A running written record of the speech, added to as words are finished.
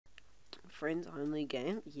friends only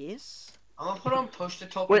game. Yes. I'm gonna put on push to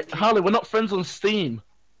talk. Wait, Harley, we're not friends on Steam.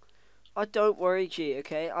 Oh, don't worry, G.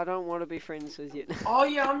 Okay, I don't want to be friends with you. Oh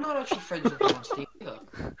yeah, I'm not actually friends with you on Steam either.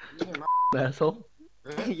 Asshole.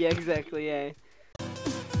 Really? Yeah, exactly. Yeah.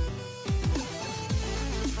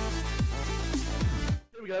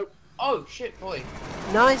 Here we go. Oh shit, boy.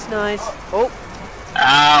 Nice, nice. Oh,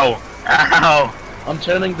 Ow! Ow! I'm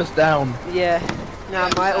turning this down. yeah. Nah,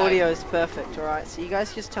 my audio is perfect. All right. So you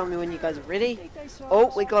guys just tell me when you guys are ready. Oh,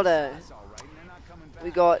 we got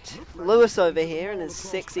Lewis over here in his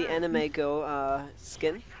sexy anime girl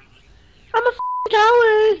skin. I'm a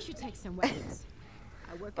coward.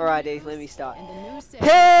 Alrighty, let me start.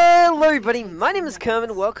 Hello everybody, my name is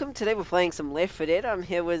Kermit, welcome. Today we're playing some Left 4 Dead. I'm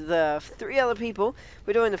here with 3 other people.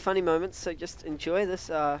 We're doing the funny moments, so just enjoy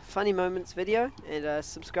this funny moments video. And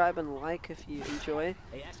subscribe and like if you enjoy.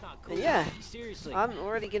 And yeah, I'm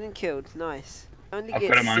already getting killed, nice. Only I've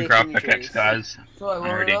get got a Minecraft pickaxe, secondaries. guys. So, I'm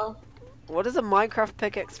ready. What is a Minecraft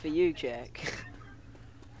pickaxe for you, Jack?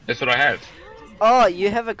 That's what I have. Oh, you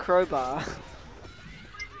have a crowbar.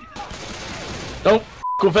 Don't f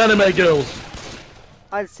with anime girls.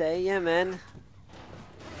 I'd say, yeah man.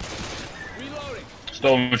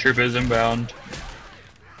 Stormtroopers inbound.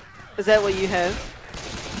 Is that what you have?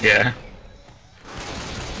 Yeah.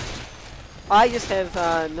 I just have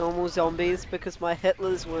normal zombies because my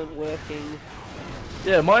Hitlers weren't working.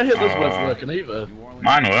 Yeah, my Hitler's weren't working either.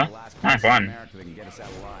 Mine were. Mine fun.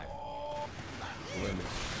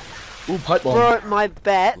 Ooh, pipe bomb. Bro, my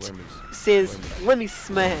bat says, "Let me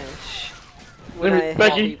smash." When Let me- I hit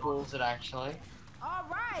Becky. people. Is it actually?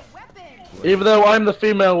 Even though I'm the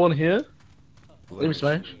female one here. Let me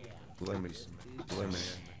smash.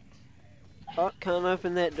 Oh, can't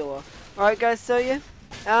open that door. Alright guys, so yeah.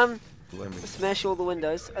 Smash all the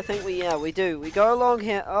windows. I think we do. We go along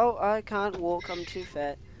here. Oh, I can't walk, I'm too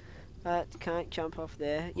fat. Can't jump off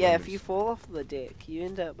there. Yeah, if you fall off the deck, you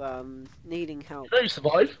end up, needing help. You know you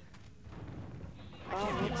survive. Oh,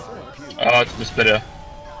 what's this? Oh, it's the spitter.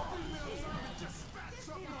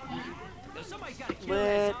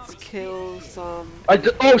 Let's kill some...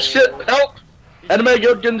 Oh shit, help! Anime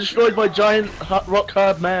girl getting destroyed by giant rock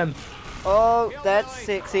hard man. Oh, that's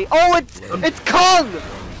sexy. Oh, it's Kong!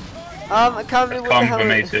 I can't remember It's what the Kong hell for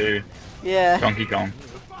me it- too. Yeah, Donkey Kong.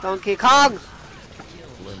 Donkey Kong!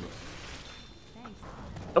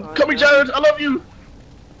 I'm coming, Jared. I love you.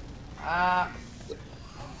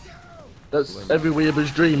 That's every weeaboo's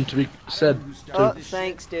dream to be said. Oh, To.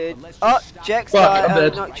 thanks, dude. Oh, Jack's Fuck, I'm died.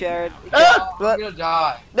 dead. Not Jared. Ah! I'm gonna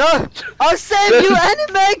die. No! I'll save you,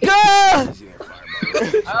 anime girl!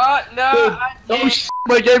 No, Oh shit,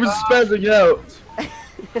 my game is spazzing out.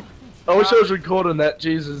 I wish I was recording that.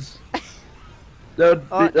 Jesus. That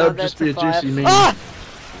would just be a juicy meme. Ah!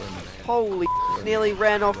 Holy nearly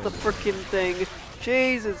ran off the frickin' thing.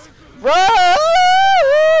 Jesus. Run!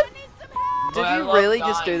 Did you really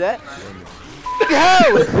just do that?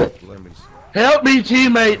 Go! Help me,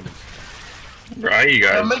 teammate! Right, you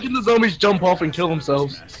I'm guys. making the zombies jump off and kill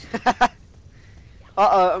themselves.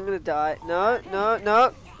 Uh-oh, I'm gonna die. No, no,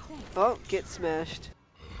 no. Oh, get smashed.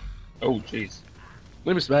 Oh, jeez.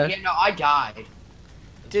 Let me smash. Yeah, no, I died.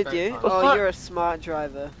 Did you? Oh, Oh, fuck. you're a smart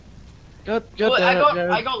driver. God Well, damn it, I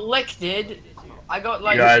Jared. got licked. I got You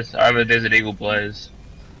like. guys, I have a Desert Eagle Blaze.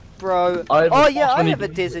 Bro. I have Oh a yeah, I 20 have a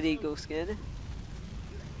Desert Eagle skin.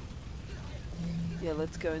 Yeah,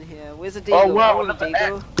 let's go in here. Where's a deagle? Oh wow, I want what a the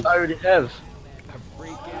deagle. heck? I already have.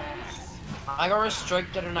 I got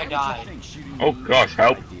restricted and I died. Oh gosh,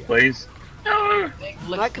 help, please. No! They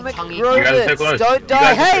Like licked the tongue. You guys are so McRobberts, close. don't You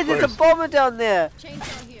die. guys are Hey, so there's a close. bomber down there.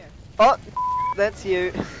 Oh, that's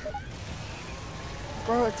you.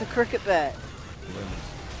 Bro, it's a cricket bat.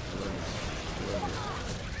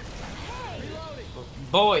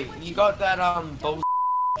 Boy, you got that bull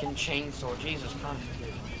chainsaw. Jesus Christ.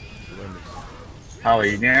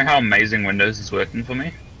 Howie, you know how amazing Windows is working for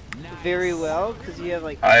me? Very well, because you have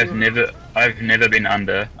like... I've never been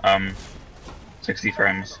under 60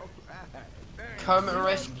 frames. Kermit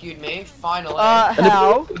rescued me finally.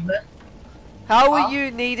 How? How are Huh?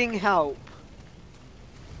 you needing help?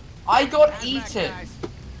 I got eaten.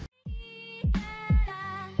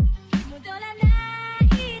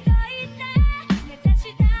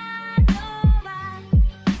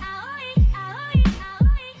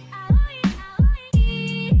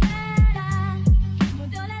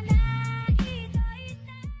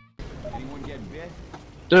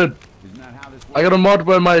 Dude, I got a mod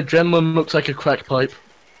where my adrenaline looks like a crack pipe.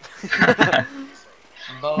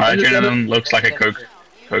 My adrenaline looks like a Coke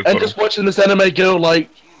And bottle. just watching this anime girl, like,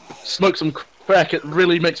 smoke some crack, it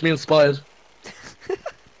really makes me inspired.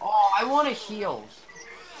 Oh, I want a heals.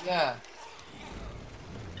 Yeah.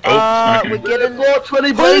 Oh, we're getting... 20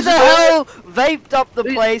 Who plays the ago. hell vaped up the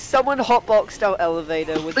place? Someone hotboxed our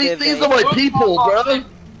elevator with their These vape. are my people, bro.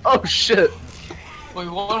 Oh shit. Wait,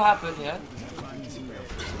 what happened here?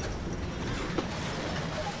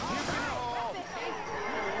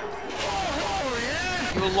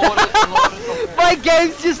 You Lord My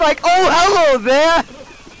game's just like, oh hello there!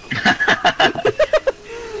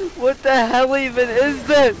 What the hell even is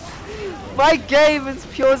this? My game is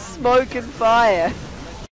pure smoke and fire.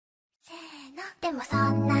 でもそ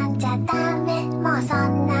んなんじゃダメもうそ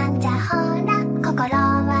んなんじゃほら心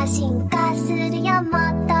は進化するよも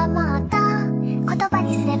っともっと言葉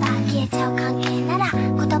にすれば消えちゃう関係なら言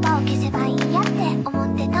葉を消せばいいやって思っ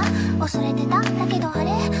てた恐れてただけどあれ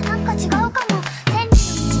なんか違うかも千里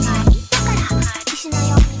の道が行ったから石の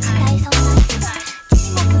ように硬いそんな人が沈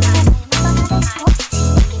黙の中でまだまでこっち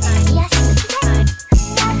向きな癒し向きで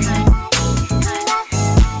ふわふわりふわ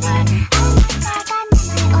ふわりあなたが名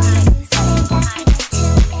前を呼ぶそれだけで中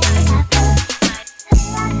英がふわ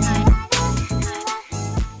ふわり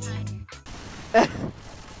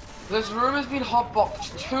This room has been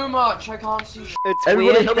hotboxed too much, I can't see sh**. It's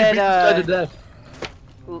Everybody weird help me beat this guy to that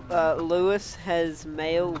death. Lewis has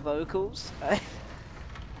male vocals.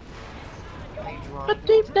 But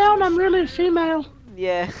deep down, I'm really female.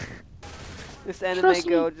 Yeah. This anime Trust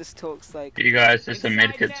me. girl just talks like... You guys, there's some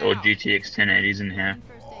medkits or GTX 1080s in here.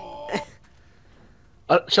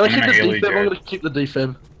 Shall I I'm keep gonna the heal you, defib? I'm Jared. gonna keep the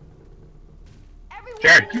defib.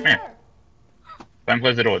 Jared, come here. Don't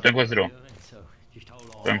close the door, don't close the door.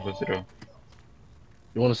 Don't close the door.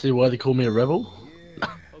 You wanna see why they call me a rebel?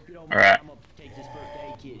 Alright.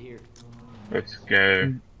 Let's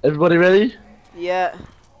go. Everybody ready? Yeah,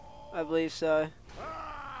 I believe so.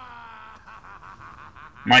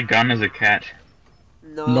 My gun is a cat.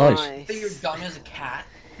 Nice. So your gun is a cat?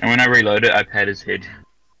 And when I reload it, I pat his head.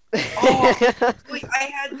 Oh, wait, I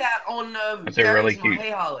had that on That's a really Gary's cute-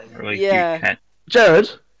 Hey Harley. Really Yeah. cute cat. Jared,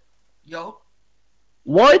 Yo,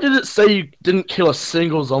 why did it say you didn't kill a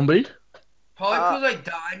single zombie? probably because I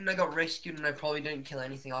died and I got rescued and I probably didn't kill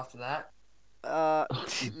anything after that.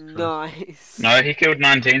 Nice. No, he killed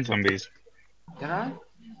 19 zombies. Did I?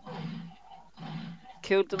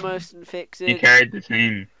 Killed the most He infected. carried the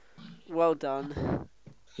team. Well done.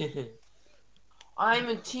 I'm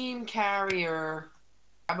a team carrier.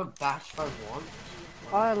 I'm a bat if I want.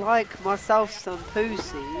 I like myself some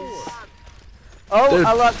pussies. Oh, Dude.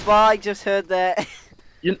 Allah Akbar, I just heard that.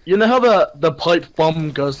 You know how the pipe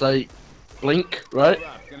bomb goes like blink, right?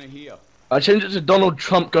 I changed it to Donald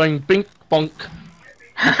Trump going bink bonk.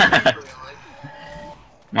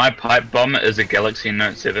 My pipe bomb is a Galaxy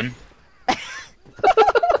Note 7.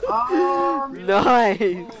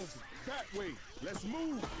 Nice.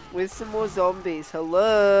 Where's some more zombies?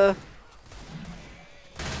 Hello.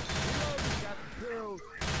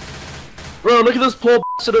 Bro, look at this poor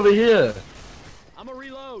bastard over here. I'm a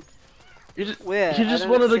reload. Where? He I just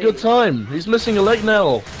don't wanted a good see. time. He's missing a leg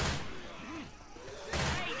now.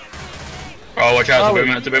 Oh, watch out,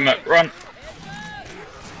 it's a boomer, run!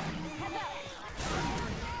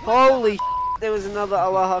 Holy there was another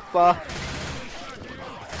Allah Akbar.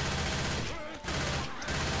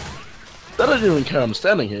 I don't even care. I'm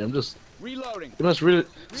standing here. I'm just. Reloading. You must really.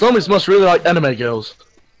 Zombies must really like anime girls.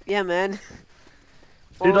 Yeah, man.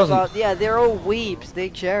 Who All doesn't? about- yeah, they're all weebs. They're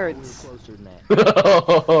Jareds. Closer than that.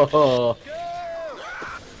 Oh,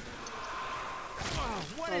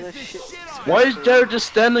 this shit. Why is Jared just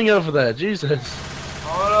standing over there? Jesus.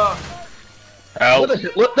 Hold up.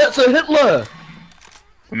 Help! Look, that's a Hitler.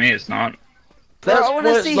 For me, it's not. Bro, That's I want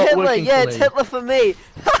why to it's see not Hitler. working Yeah, for it's me. Hitler for me.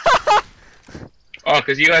 Oh,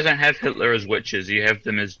 because you guys don't have Hitler as witches, you have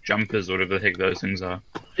them as jumpers, whatever the heck those things are.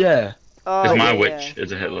 Yeah. Oh, Because my yeah. witch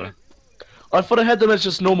is a Hitler. I thought I had them as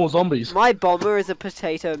just normal zombies. My bomber is a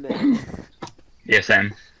potato man. Yeah,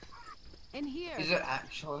 Sam. Is it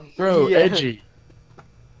actually? Bro, Yeah. edgy.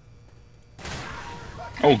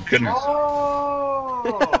 Oh, goodness.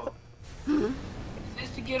 Oh! Is this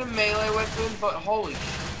to get a melee weapon? But holy shit.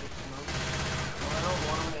 I don't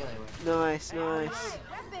want a melee weapon. Nice, nice.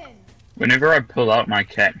 Whenever I pull out my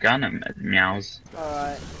cat gun, it meows.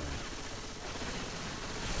 Alright.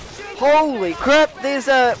 Holy crap, there's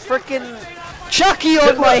a frickin' Chucky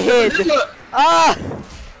on my head! Hitler. Ah!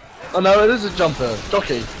 Oh no, it is a jumper.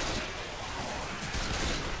 Jockey.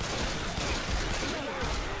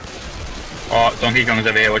 Oh, Donkey Kong's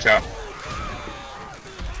over here, watch out.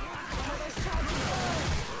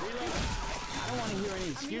 I don't want to hear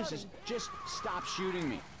any excuses. Just stop shooting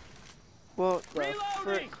me. What the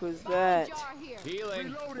frick was that?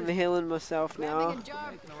 Healing. I'm healing myself now.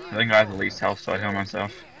 I think I have the least health, so I heal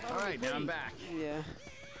myself. All right, now I'm back. Yeah.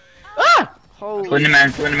 Ah! Holy.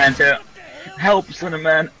 Slenderman's out. Help,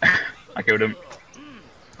 Slenderman. I killed him.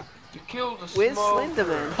 You killed a Where's small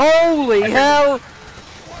Slenderman? Holy hell!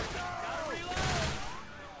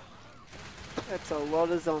 That's a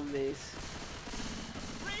lot of zombies.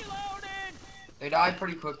 They die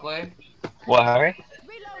pretty quickly. What, Harry?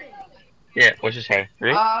 Yeah, what's your Harry?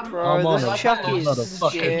 Really? Bro, I'm on this a Chucky's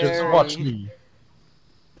motherfucker, just scary. watch me.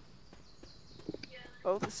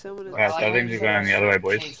 Oh, there's someone in Right, so I think we're going the other way,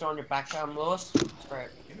 boys. Chainsaw on your background, Lewis. That's great.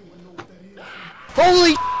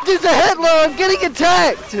 Holy there's a Hitler! I'm getting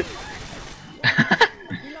attacked!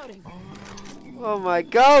 Oh my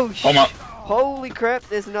gosh! Oh my. Holy crap,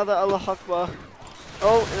 there's another Allah Akbar.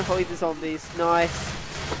 Oh, and holy the zombies. Nice.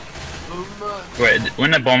 Wait, when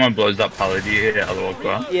the bomber blows up Harley, do you hear Allah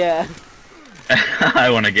Akbar? Yeah. I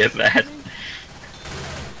want to get that.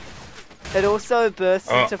 It also bursts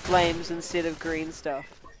into flames instead of green stuff.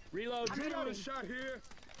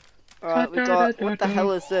 Alright, we got. What the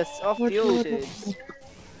hell is this? Oh, fuel dudes. You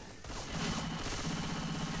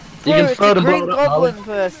Bro, can it's throw a the green bullet up, goblin Harley.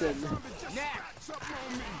 person.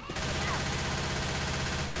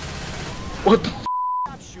 What the f?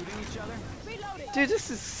 Dude, this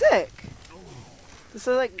is sick. This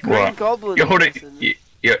is like green What? goblin You're holding. person.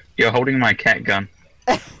 You're holding my cat gun.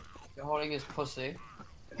 You're holding his pussy.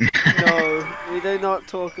 No, we do not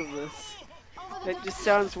talk of this. It just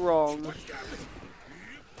sounds wrong.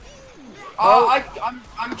 Oh,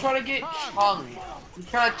 I'm trying to get tongue. He's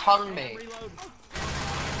trying to tongue me.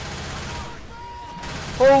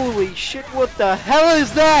 Holy shit, what the hell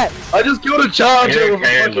is that? I just killed a charger with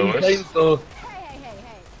Okay, a fucking Lewis. chainsaw.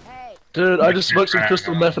 Dude, I just smoked some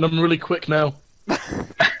crystal meth and I'm really quick now.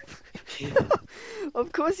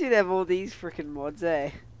 Of course you'd have all these freaking mods,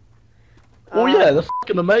 eh? Oh yeah, they're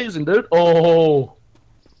fucking amazing, dude. Oh,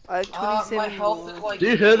 I have My 27 health is more. like. do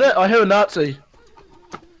you hear that? I hear a Nazi.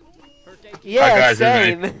 Yeah, Guys,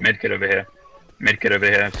 same. there's a medkit over here. Medkit over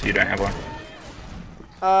here, so you don't have one.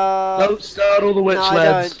 Don't startle the witch, no, I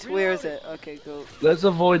lads. don't. Where is it? Okay, cool. Let's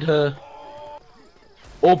avoid her.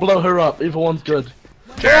 Or blow her up. Either one's good.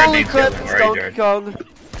 Jared Holy needs crap, healing. it's Where are you, Donkey Jared? Kong.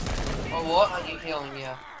 Oh, what? I need healing,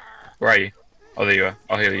 yeah. Where are you? Oh, there you are.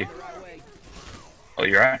 I'll heal you. Oh,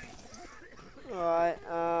 you're right. Alright,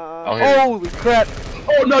 heal you. holy crap.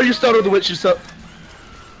 Oh no, you startled the witch yourself.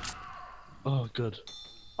 Oh, good.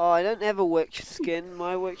 Oh, I don't have a witch skin.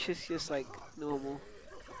 My witch is just like normal.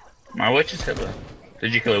 My witch is Hitler.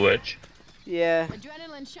 Did you kill a witch? Yeah,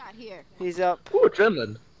 Adrenaline shot here. he's up. Ooh,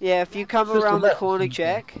 adrenaline. Yeah, if you come Crystal around the meth. corner,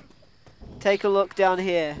 Jack, take a look down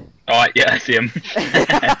here. Oh, yeah, I see him.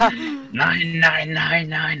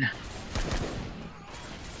 9999.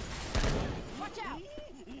 Watch out.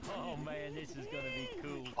 Oh man, this is gonna be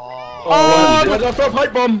cool. Oh. Oh, why did I throw a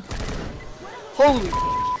pipe bomb? Holy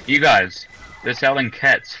You guys, they're selling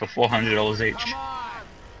cats for $400 each.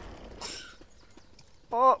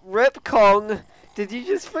 oh, Rip Kong. Did you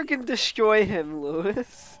just freaking destroy him,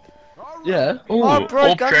 Lewis? Yeah. Ooh, Oh, bro,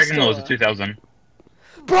 Orb gun Dragon Lords store. are 2000.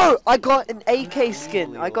 Bro, I got an AK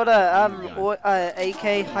skin. I got a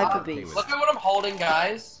AK Hyper Beast. Look at what I'm holding,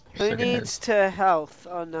 guys. Who Look at needs to health?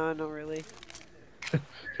 Oh no, not really.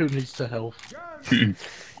 Who needs to help? Oh yes,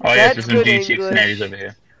 That's there's some good GTX English. natives over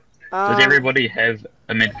here. Does everybody have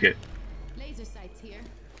a medkit? Laser sights here.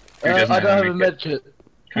 Who doesn't I don't have a medkit? medkit.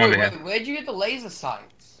 Come over Wait, here. where'd you get the laser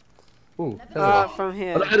sights? Ooh, hello. From I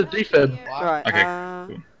here. don't have a defib. Wow. Right. Okay,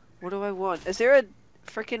 cool. What do I want? Is there a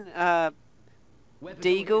freaking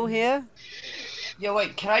deagle here? Yeah,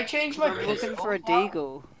 wait, can I change my I'm looking pistol? for a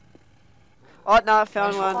deagle. Oh no, I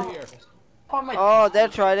found one. Oh, my Oh,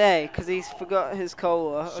 that's right, eh? Because he's forgot his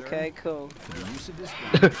cola. Okay, cool.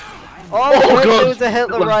 Oh, Oh, crap, God. there was a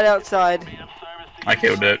Hitler right outside. I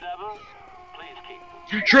killed it.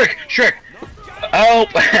 Shrek! Shrek! Help!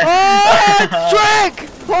 Oh,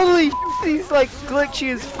 Shrek! Holy sh**, he's like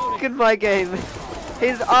glitchy as f*** in my game.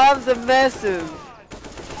 His arms are massive.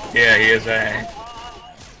 Yeah, he is a.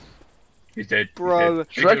 He's dead. He's Bro, dead.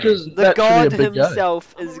 Shrek is the actually god a big guy.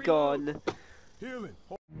 himself is gone.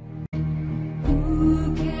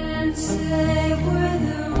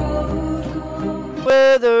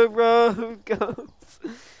 Where the road goes.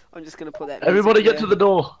 I'm just gonna put that. Everybody music get to there. the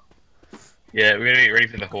door. Yeah, we're gonna get ready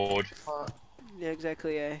for the horde. Yeah,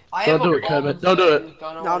 exactly. Yeah. I Don't have do a it, Kermit. bomb Don't do it. thing,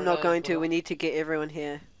 don't know No, what I'm not it going is, to. but- We need to get everyone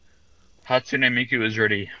here. Hatsune Miku is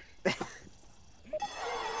ready.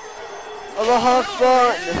 Allah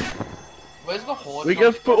Akbar! Where's the horde? We from?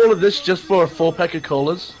 go for all of this just for a 4-pack of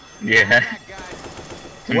colas. Yeah.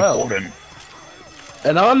 It's Well. important.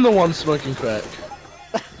 And I'm the one smoking crack.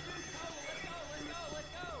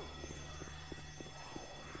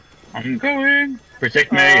 I'm going.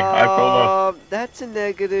 Protect me. I call That's a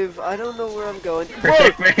negative. I don't know where I'm going.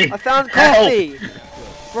 Protect Whoa! me. I found Help. coffee!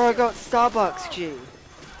 Bro, I got Starbucks, G.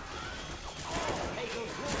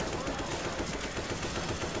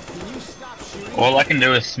 Can you stop shooting? All I can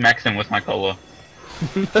do is smack them with my collar.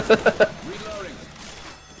 Reloading.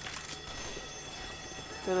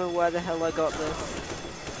 Don't know why the hell I got this.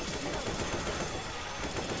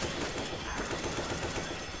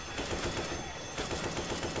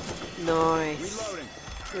 Nice. Reloading.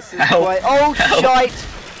 This is Help. quite. Oh, Help. shite!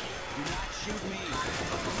 Do not shoot me.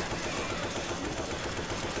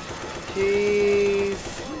 Jeez.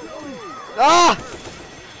 Ah!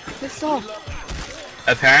 Pissed off.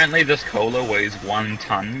 Apparently this cola weighs 1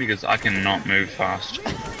 ton because I cannot move fast.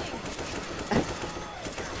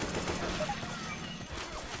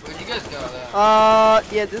 Where'd you guys go there?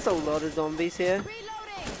 Yeah, there's a lot of zombies here.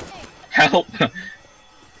 Help!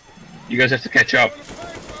 You guys have to catch up.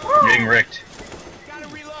 I'm getting wrecked. Gotta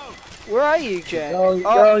reload. Where are you, Jack? Go, Oh,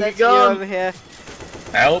 go, that's go. you over here.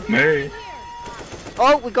 Help me!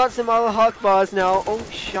 Oh, we got some other hawk bars now. Oh,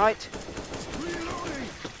 shite.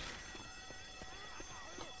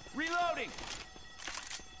 Reloading.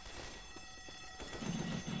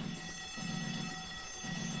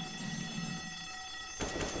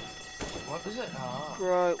 What is it? Oh.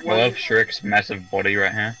 Bro, I love Shrek's massive body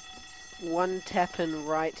right here. one tapping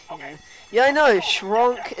right here. Yeah, I know.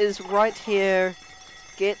 Shronk is right here.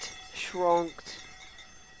 Get shronked.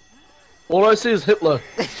 All I see is Hitler.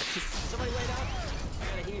 Somebody wait up.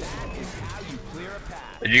 That is how you clear a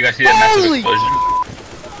path. Did you guys see that massive Holy- explosion?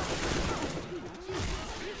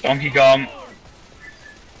 Donkey Kong!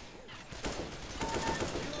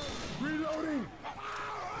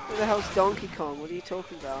 Who the hell's Donkey Kong? What are you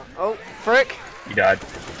talking about? Oh, frick! He died.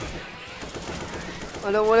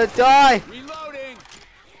 I don't want to die! Reloading.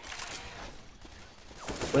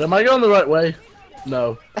 Wait, am I going the right way?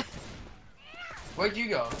 No. Where'd you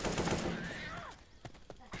go?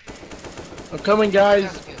 I'm coming, guys.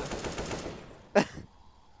 Just kidding.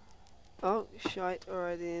 Oh, shite.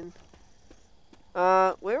 Alright then.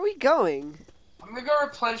 Where are we going? I'm gonna go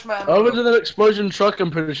replenish my ammo. Over to that explosion truck,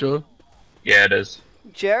 I'm pretty sure. Yeah, it is.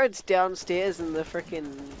 Jared's downstairs in the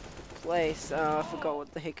frickin' place. I forgot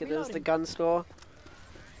what the heck it is. The gun store.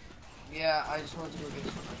 Yeah, I just wanted to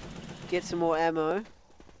go Get some more ammo.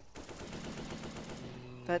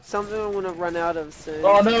 That's something I'm gonna run out of soon.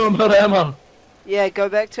 Oh no, I'm out of ammo. Yeah, go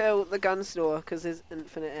back to the gun store, because there's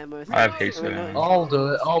infinite ammo. I have heaps of Or ammo. no. I'll do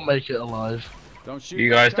it. I'll make it alive. Don't shoot. You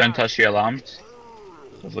guys don't touch the alarms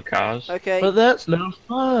of the cars. Okay, But that's no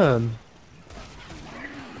fun.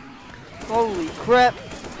 holy crap.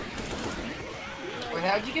 Wait,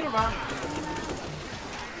 how'd you get around?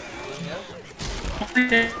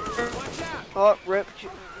 Yeah? Oh, rip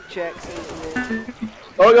Jackson.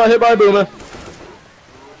 Oh, I got hit by a boomer.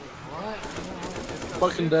 What?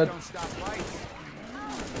 Fucking dead. Don't stop lights.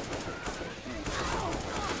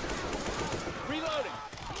 Reloading.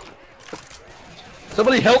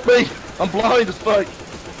 Somebody help me! I'm blind as fuck.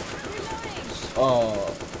 Oh,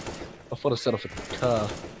 I thought I set off a car.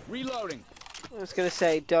 Reloading. I was gonna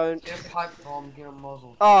say, don't. Get a pipe bomb, get a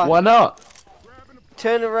muzzle. Oh, Why not?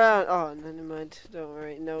 turn around. Oh, no, never mind. Don't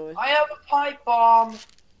worry. No, I have a pipe bomb!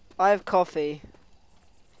 I have coffee.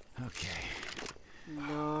 Okay.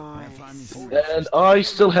 Gotta find me Nice. some And I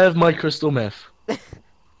still have my crystal meth.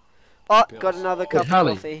 Oh, got another cup of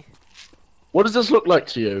Hallie. coffee. What does this look like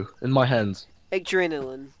to you in my hands?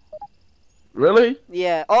 Adrenaline. Really?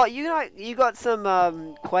 Yeah. Oh, you got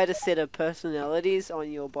some quite a set of personalities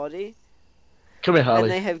on your body, Come here, and Harley.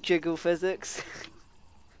 they have jiggle physics.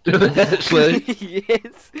 Do they actually?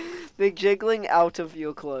 Yes, they're jiggling out of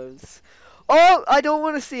your clothes. Oh, I don't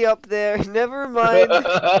want to see up there. Never mind.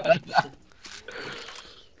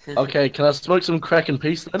 Okay, can I smoke some crack in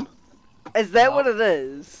peace then? Is that what it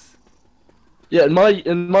is? Yeah,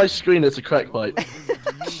 in my screen it's a crack pipe. Oh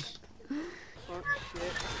shit.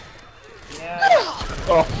 Yeah.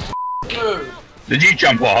 Oh, Dude. Did you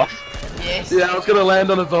jump off? Yes. yeah, I was gonna land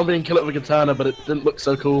on a zombie and kill it with a katana, but it didn't look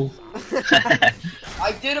so cool.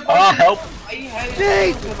 I did a Oh, bunch help! I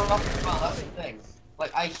healed him up as well, that's the thing.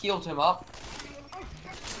 Like, I healed him up.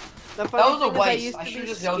 The was funny a thing is I waste. used I to should've be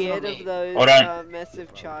just yelled scared at of me. those Hold on.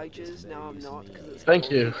 massive charges. Now I'm not, because it's Thank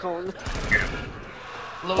you. gone.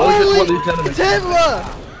 Look Holy! at what these enemies. It's Hitler!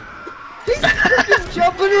 He's freaking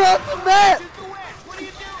jumping around the map!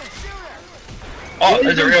 Oh,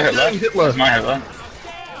 there's a real Hitler. Hitler. There's my Hitler.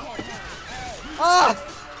 Ah!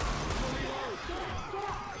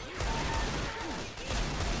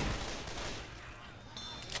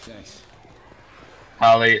 Thanks.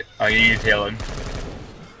 Harley, oh, you need to heal him.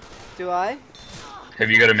 Do I? Have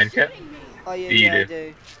you got a medkit? Oh yeah, You yeah, I do.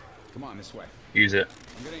 do. Come on, this way. Use it.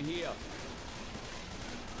 I'm gonna heal.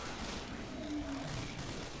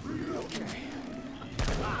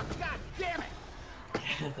 Ah, God damn it!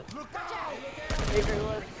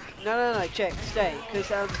 Everyone. No, check, stay,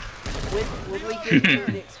 because when we get to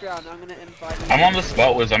the next round, I'm gonna invite you. I'm on the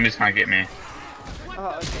spot where zombies can't get me.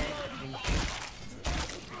 Oh, okay.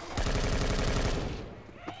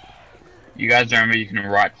 You guys remember you can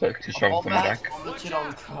right click to shove them back.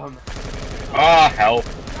 Ah, help.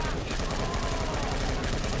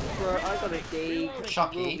 Bro, I got a D.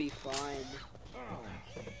 Shocky. We'll be fine.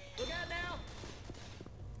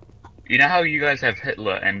 You know how you guys have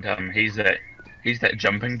Hitler and he's that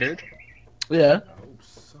jumping dude? Yeah.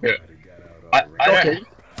 Yeah.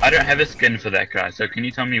 I don't have a skin for that guy, so can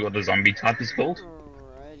you tell me what the zombie type is called?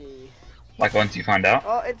 Alrighty. Like once you find out?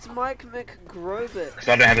 Oh, it's McRobberts. Because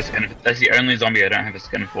I don't have a skin. That's the only zombie I don't have a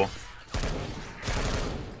skin for.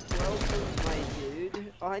 Lordsun, my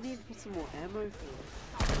dude. Oh, I need to put some more ammo for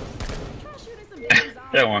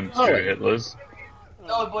Don't want two Hitlers.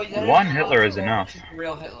 No, boy, One Hitler is enough.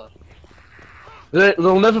 Real Hitler.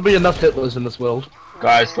 There'll never be enough Hitlers in this world.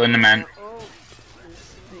 Guys, Slenderman. Oh, there's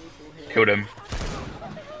some people here. Killed him.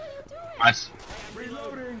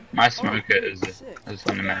 My smoker is a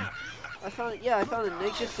Slenderman. I found a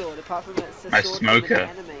ninja sword. Apart from that, it's a My sword smoker. from an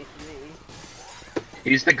anime for me.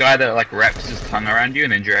 He's the guy that like wraps his tongue around you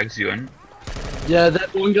and then drags you in. Yeah,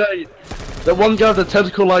 that one guy with the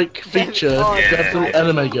tentacle-like feature, Oh, yeah. that's the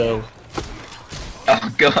anime girl.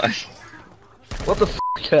 Oh gosh. What the f***,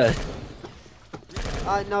 hey?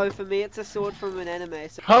 No, for me it's a sword from an anime.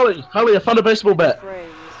 So Harley, I found a baseball bat.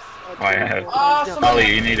 frames. I have. Oh,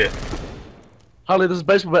 Holly, you need it. Harley, there's a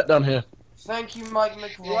baseball bat down here. Thank you, Mike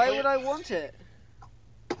McRobberts. Why would I want it?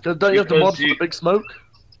 Don't you have to mod Because for the you- big smoke?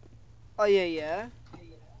 Oh yeah.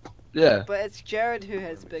 Yeah. But it's Jared who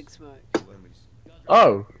has big smoke.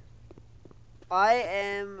 Oh. I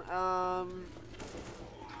am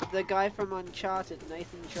the guy from Uncharted,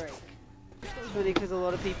 Nathan Drake. It's funny because a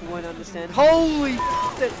lot of people won't understand. Holy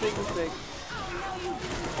that thing is big.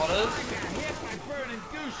 What is?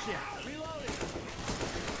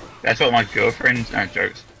 That's what my girlfriend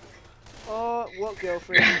jokes. Oh, what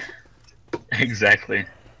girlfriend? Exactly.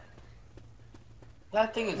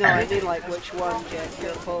 That thing is No, I mean like which one, Jack?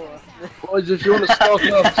 You're a Paula. Boys, if you want to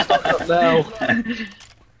stock up now.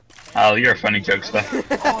 Oh, you're a funny jokester.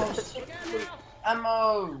 Oh, sick.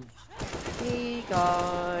 Ammo. Hey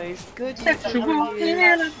guys, good to see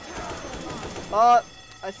you. Oh,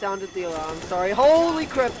 I sounded the alarm. Sorry. Holy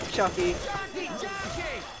crap, Chucky.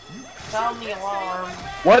 Sound the alarm.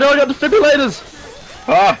 Why do I got defibrillators?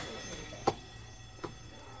 Ah,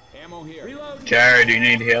 Ammo here. Reload. Jared, you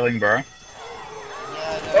need healing, bro. Yeah,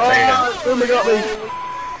 Oh, Boomer got me.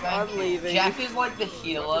 I'm leaving. Jack is like the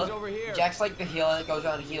healer. Over here. Jack's like the healer that goes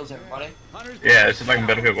around and heals everybody. Hunter's Yeah, this is like a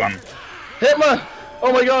Battlefield 1. Hitler!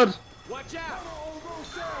 Oh my god. Watch out.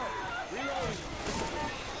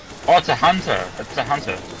 Oh, it's a hunter. It's a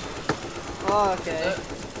hunter. Oh, okay.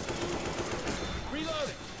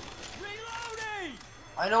 Reloading. Reloading.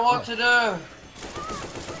 I know what to do.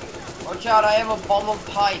 Watch out, I have a bomb of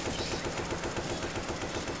pipes.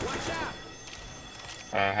 Watch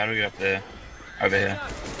out. How do we get up there? Over here.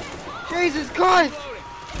 Jesus Christ!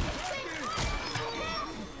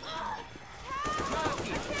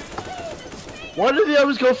 Why did he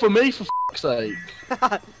always go for me, for f***'s sake?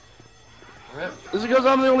 Rip. Is it because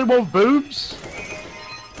I'm the only one with boobs?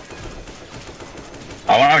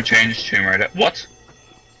 I want to change Tomb Raider. What?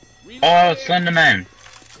 Oh, Slenderman.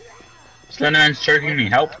 Slenderman's choking me.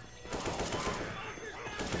 Help.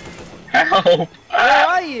 Help. Where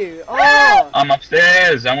are you? Oh! I'm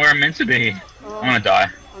upstairs. I'm where I'm meant to be. Oh, I'm gonna die.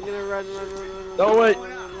 I'm gonna run. No, wait.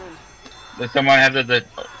 Run. Does someone have the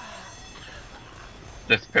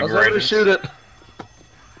I was going to defibrillators? shoot it.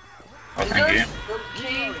 Oh, thank you.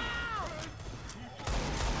 Key.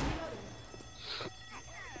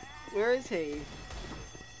 Where is he?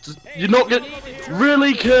 You're not get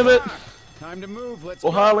really, Kermit, Time to move. Let's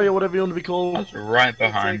or go. Harley, or whatever you want to be I called. was right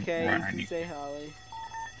behind. It's okay. Right You behind can you. say Harley.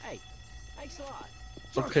 Hey, thanks a lot.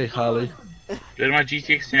 Okay, Harley. Where did my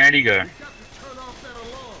GTX 1080 go?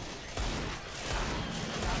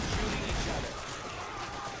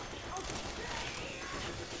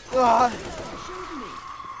 Ah!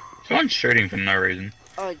 Someone's shooting for no reason.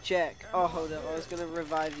 Oh, Jack. Oh, hold up. I was gonna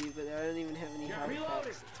revive you, but I don't even have any health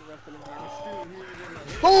packs to weapon house.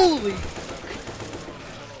 Holy!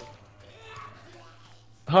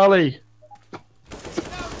 Harley,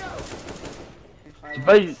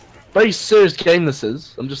 very serious game this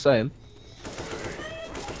is. I'm just saying.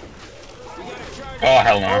 Oh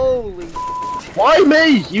hell no. Holy! Why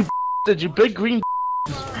me? You did you big green?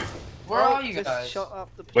 Where are you just guys? shot up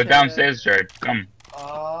the We're potato. downstairs, Jared. Come.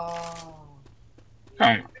 Oh.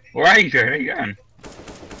 Come. Where are you, Jared? Where are you going?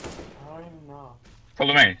 I don't even know.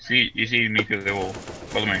 Follow me. You see me through the wall.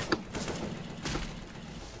 Follow me.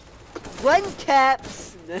 One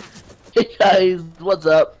taps. Hey guys, what's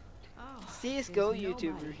up? CSGO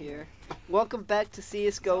YouTuber here. Welcome back to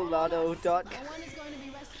CSGO.Lotto. No one is going to be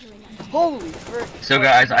rescuing us. Holy frick! So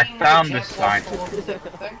guys, I found this site.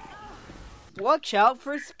 Watch out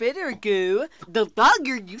for spitter goo. The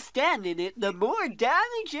longer you stand in it, the more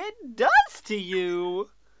damage it does to you.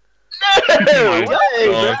 Oh my Don't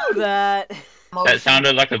God. know that. That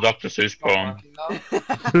sounded like a Dr. Seuss poem.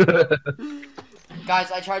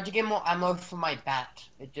 Guys, I tried to get more ammo for my bat.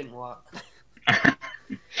 It didn't work.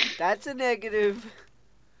 That's a negative.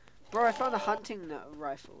 Bro, I found a hunting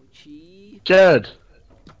rifle. Gee. Jared,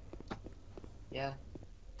 Yeah.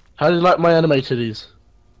 how do you like my anime titties?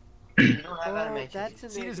 You don't have Oh, animation. that's a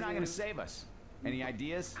Cedar's not gonna negative. save us. Any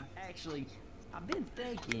ideas? Actually, I've been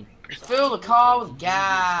thinking. Fill the car with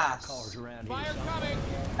gas. Cars around here. Fire coming!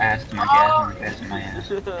 Ass to my gas, my gas to my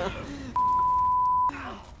ass.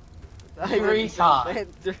 I You didn't retard.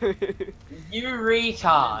 think that through. You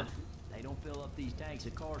retard. They don't fill up these tanks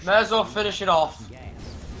of cars. Might as well finish it off. Gas.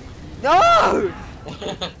 No!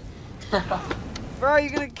 Bro,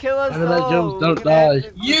 you're gonna kill us Anime all. Jones We're don't gonna have die.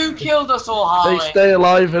 to- You killed us all, They Harley. stay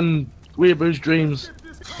alive in Weeaboo's dreams.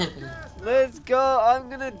 Let's go, I'm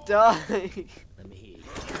gonna die. Let me hear you.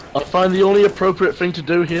 I find the only appropriate thing to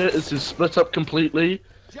do here is to split up completely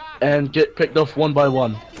and get picked off one by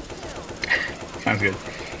one. Sounds good.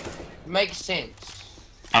 Makes sense.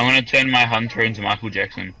 I'm gonna turn my hunter into Michael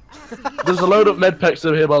Jackson. There's a load of med packs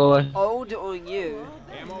over here, by the way. Old on you.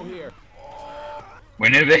 Ammo here.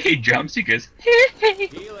 Whenever he jumps, he goes.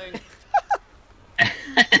 Healing.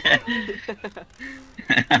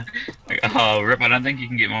 Like, oh, Rip! I don't think you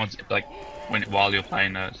can get mods like while you're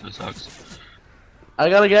playing though. So it sucks. I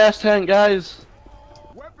got a gas tank, guys.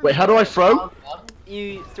 Wait, how do I throw?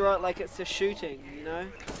 You throw it like it's a shooting, you know?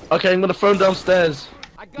 Okay, I'm gonna throw him downstairs.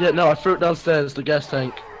 I got Yeah, no, I threw it downstairs, the gas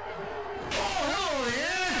tank.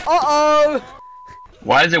 Uh-oh!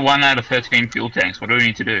 Why is it 1 out of 13 fuel tanks? What do we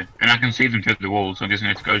need to do? And I can see them through the walls, so I guess I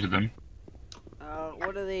need to go to them.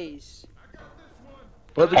 What are these?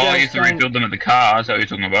 But the Oh, I gas used to tank... refill them at the car. Is that what you're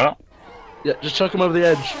talking about? Yeah, just chuck him over the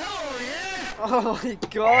edge. Oh my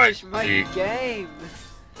gosh, my Alright, game!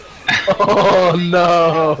 Oh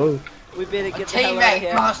no! We better get the A hell out of teammate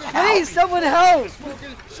here. must help. Please, someone help!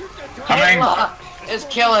 Coming! Hitler is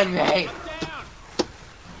killing me.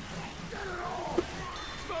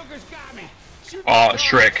 Smoker's got me. Shoot Oh,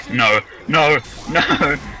 Shrek! No! No!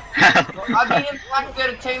 No! I've been impacted.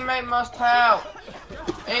 A teammate must help.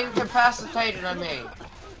 Incapacitated, I mean.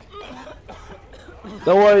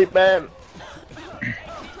 Don't worry, man.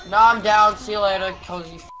 No, I'm down. See you later,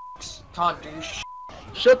 cause you can't do shit.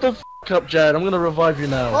 Shut the f up, Jad. I'm gonna revive you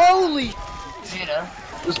now. Holy!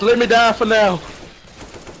 Just let me die for now.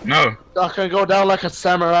 No! I can go down like a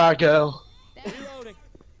samurai girl. reloading.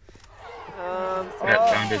 That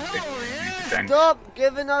Oh, sounded sick. stop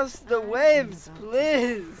giving us the waves,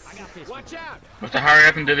 please! Watch out! What's to hurry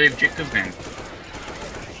up and do the objectives then?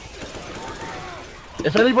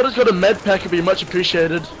 If anybody's got a med pack, it'd be much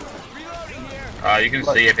appreciated. Reloading here. You can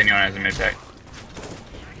see if anyone has a med pack.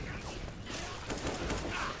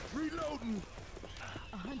 Reloading.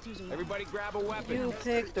 Everybody grab a weapon. You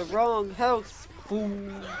picked the wrong house, fool.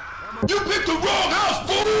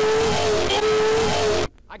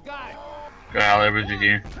 I got it. Go, Oliver's with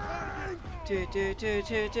you.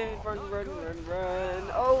 Run, run, run, run.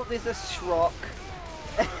 Oh, there's a Shrock.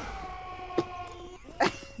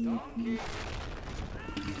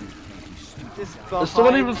 Just Is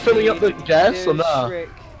someone even filling up the gas or not? Shrek.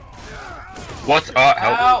 What's up?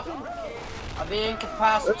 Help! Help! I've been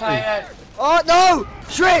incapacitated. Oh no!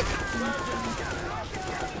 Shrek!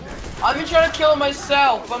 I've been trying to kill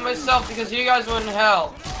myself by myself because you guys wouldn't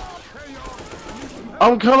help.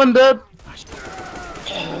 I'm coming, Dad.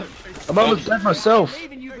 I'm almost dead myself.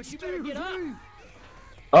 Leaving you, but you better get up.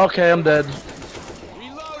 Okay, I'm dead.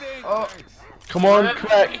 Reloading. Oh, Come on,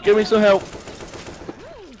 crack. Give me some help.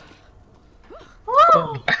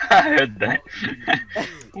 I heard that.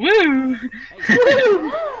 Woo!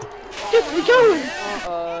 Get me going.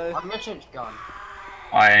 Uh-oh. my mission's gone.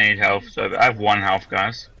 I need health, so I have 1 health,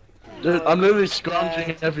 guys. Dude, I'm literally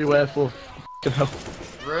scrounging everywhere for f***ing help.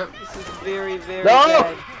 Rip. This is very, very No!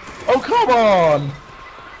 bad. Oh, come on!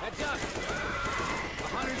 Heads up. The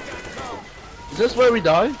hunter's got go. Is this where we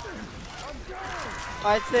die?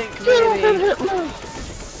 I think Get off maybe. Hitler!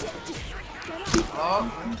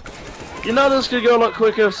 Oh, You know this could go a lot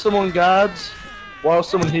quicker if someone guards while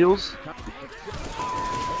someone heals. Yeah,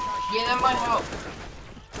 that might help.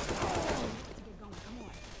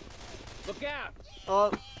 Look out!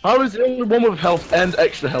 Oh, How is the only one with health and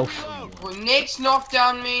extra health? Well, next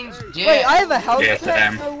knockdown means death. wait, I have a health Yes,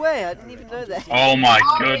 pack? Sam. No way, I didn't even know that. Oh my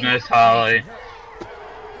goodness, Harley.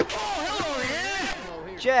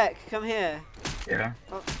 Jack, come here. Yeah.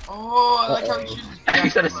 Oh, I like how he chooses. You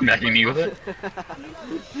started smacking me with it.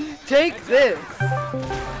 Take this!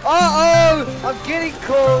 Uh-oh! I'm getting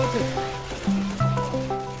cold!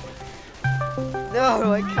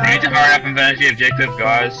 No, I We need to can't. hurry up and finish the objective,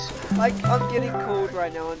 guys. I'm getting called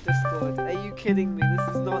right now on Discord. Are you kidding me?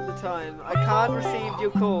 This is not the time. I can't receive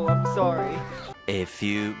your call, I'm sorry. A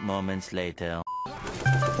few moments later.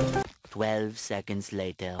 12 seconds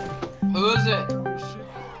later. Who is it?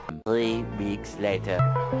 3 weeks later.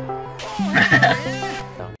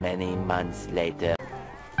 Many months later.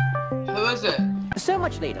 Who is it? So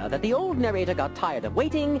much later that the old narrator got tired of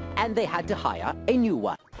waiting and they had to hire a new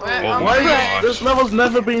one. Wait, Oh I'm Why back. this level's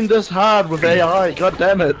never been this hard with AI? God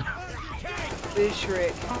damn it! There's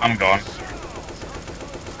Shrek. I'm gone.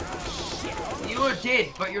 You are dead,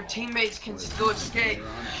 but your teammates can still escape.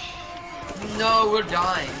 No, we're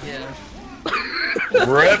dying. Yeah.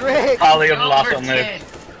 Rip. Harley, you're the No, last we're one dead.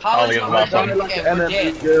 left. Holly's Harley, not last one. dead. Like Yeah, an we're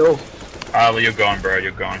enemy dead. girl. Harley, you're gone, bro.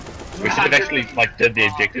 You're gone. We should have actually like did the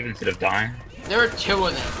objective instead of dying. There are 2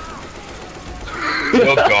 of them.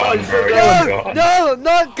 You're gone, bro. You're No! gone. No! I'm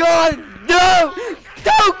not gone! No!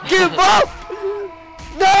 Don't give up!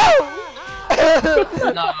 No!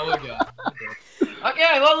 No, we're good.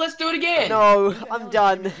 Okay, well, let's do it again. No, I'm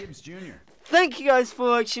done. Gibbs Jr. Thank you guys for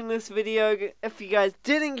watching this video. If you guys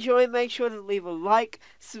did enjoy, make sure to leave a like.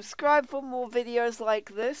 Subscribe for more videos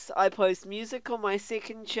like this. I post music on my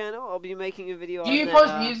second channel. I'll be making a video Do on you that,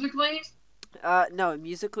 post Musical.ly? No,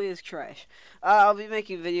 Musically is trash. I'll be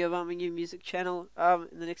making a video about my new music channel in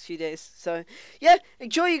the next few days. So, yeah,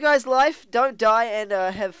 enjoy you guys' life. Don't die and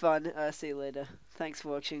have fun. See you later. Thanks for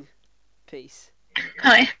watching. Peace.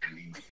 Hi.